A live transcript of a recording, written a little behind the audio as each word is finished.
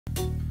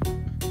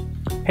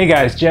Hey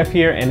guys, Jeff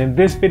here, and in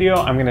this video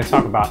I'm going to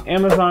talk about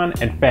Amazon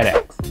and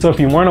FedEx. So if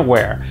you weren't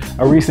aware,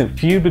 a recent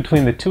feud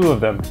between the two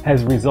of them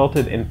has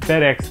resulted in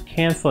FedEx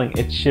canceling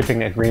its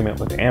shipping agreement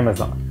with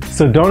Amazon.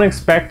 So don't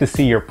expect to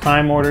see your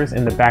Prime orders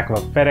in the back of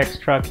a FedEx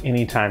truck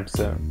anytime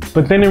soon.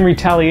 But then in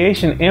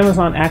retaliation,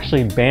 Amazon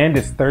actually banned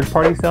its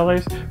third-party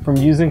sellers from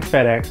using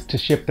FedEx to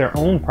ship their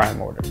own Prime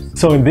orders.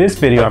 So in this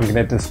video, I'm going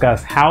to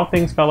discuss how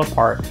things fell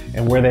apart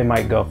and where they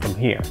might go from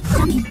here.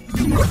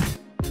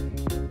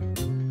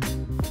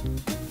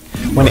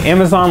 When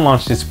Amazon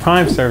launched its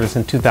Prime service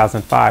in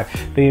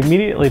 2005, they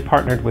immediately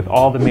partnered with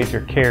all the major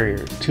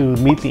carriers to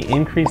meet the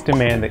increased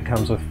demand that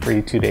comes with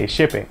free 2-day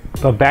shipping.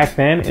 But back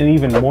then, and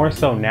even more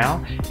so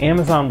now,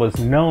 Amazon was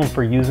known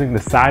for using the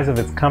size of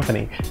its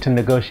company to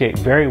negotiate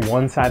very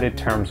one-sided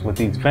terms with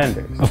these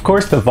vendors. Of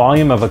course, the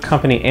volume of a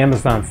company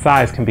Amazon's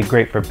size can be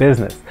great for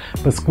business,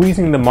 but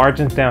squeezing the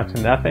margins down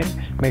to nothing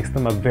makes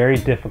them a very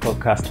difficult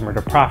customer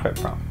to profit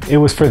from. It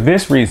was for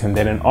this reason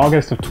that in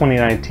August of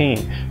 2019,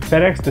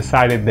 FedEx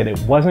decided that it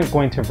wasn't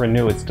going to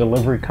renew its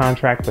delivery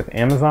contract with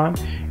Amazon,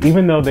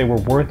 even though they were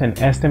worth an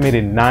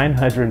estimated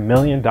 $900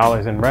 million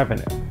in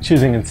revenue,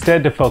 choosing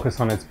instead to focus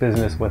on its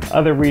business with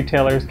other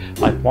retailers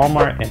like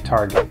Walmart and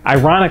Target.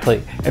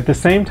 Ironically, at the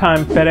same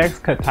time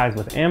FedEx cut ties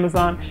with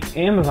Amazon,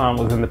 Amazon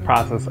was in the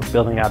process of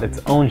building out its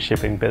own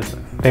shipping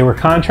business. They were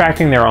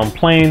contracting their own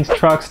planes,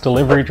 trucks,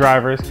 delivery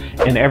drivers,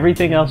 and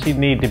everything else you'd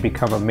need to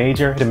become a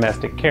major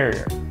domestic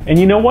carrier. And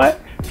you know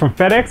what? From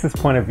FedEx's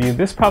point of view,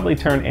 this probably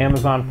turned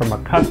Amazon from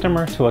a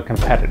customer to a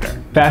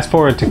competitor. Fast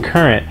forward to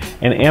current,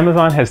 and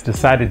Amazon has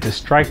decided to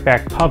strike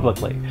back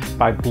publicly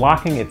by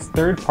blocking its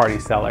third-party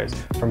sellers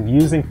from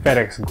using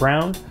FedEx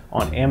Ground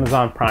on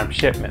Amazon Prime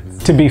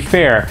shipments. To be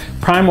fair,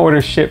 Prime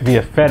orders shipped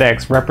via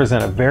FedEx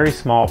represent a very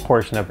small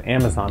portion of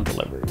Amazon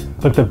deliveries.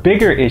 But the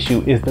bigger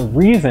issue is the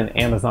reason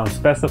Amazon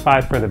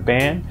specified for the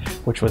ban,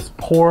 which was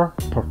poor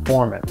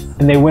performance.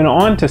 And they went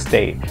on to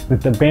state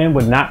that the ban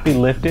would not be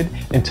lifted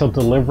until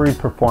delivery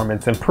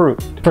performance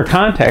improved. For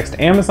context,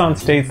 Amazon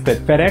states that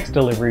FedEx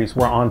deliveries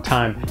were on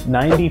time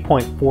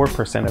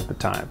 90.4% of the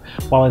time,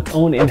 while its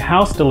own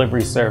in-house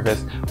delivery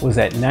service was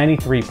at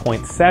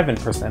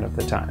 93.7% of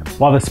the time.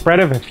 While the spread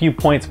of a few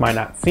points might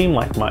not seem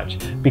like much,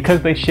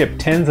 because they ship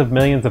tens of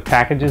millions of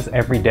packages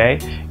every day,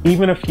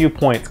 even a few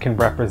points can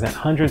represent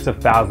hundreds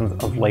of thousands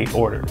of late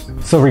orders.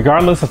 So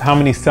regardless of how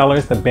many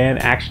sellers the ban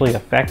actually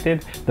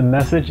affected, the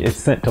message it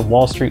sent to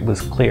Wall Street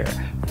was clear.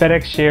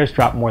 FedEx shares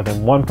dropped more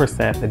than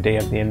 1% the day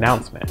of the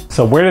announcement.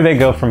 So where do they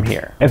go from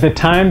here? At the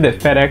time that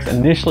FedEx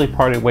initially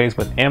parted ways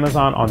with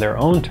Amazon on their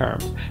own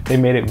terms, they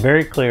made it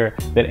very clear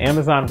that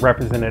Amazon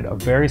represented a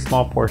very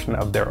small portion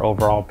of their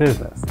overall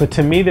business. But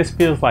to me, this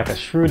feels like a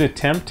shrewd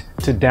attempt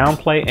to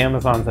downplay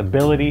Amazon's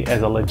ability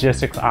as a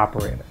logistics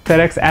operator.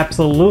 FedEx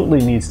absolutely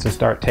needs to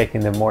start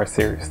taking them more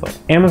seriously.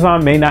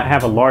 Amazon may not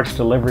have a large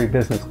delivery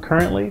business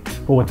currently,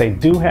 but what they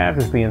do have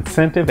is the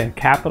incentive and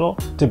capital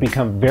to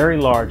become very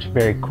large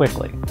very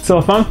quickly. So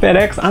if I'm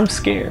FedEx, I'm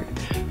scared.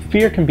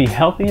 Fear can be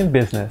healthy in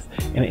business,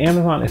 and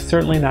Amazon is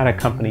certainly not a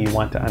company you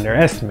want to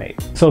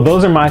underestimate. So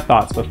those are my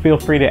thoughts, but feel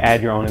free to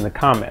add your own in the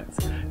comments.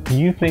 Do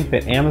you think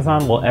that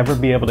Amazon will ever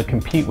be able to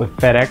compete with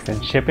FedEx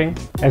in shipping?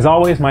 As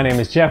always, my name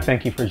is Jeff.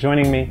 Thank you for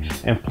joining me,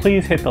 and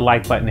please hit the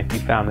like button if you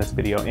found this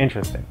video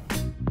interesting.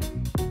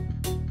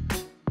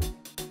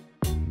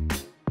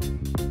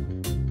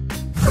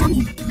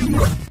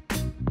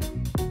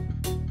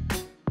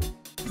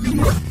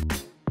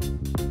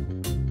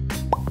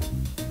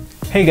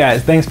 Hey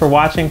guys, thanks for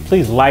watching.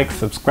 Please like,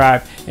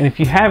 subscribe, and if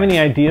you have any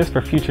ideas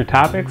for future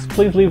topics,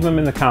 please leave them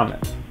in the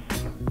comments.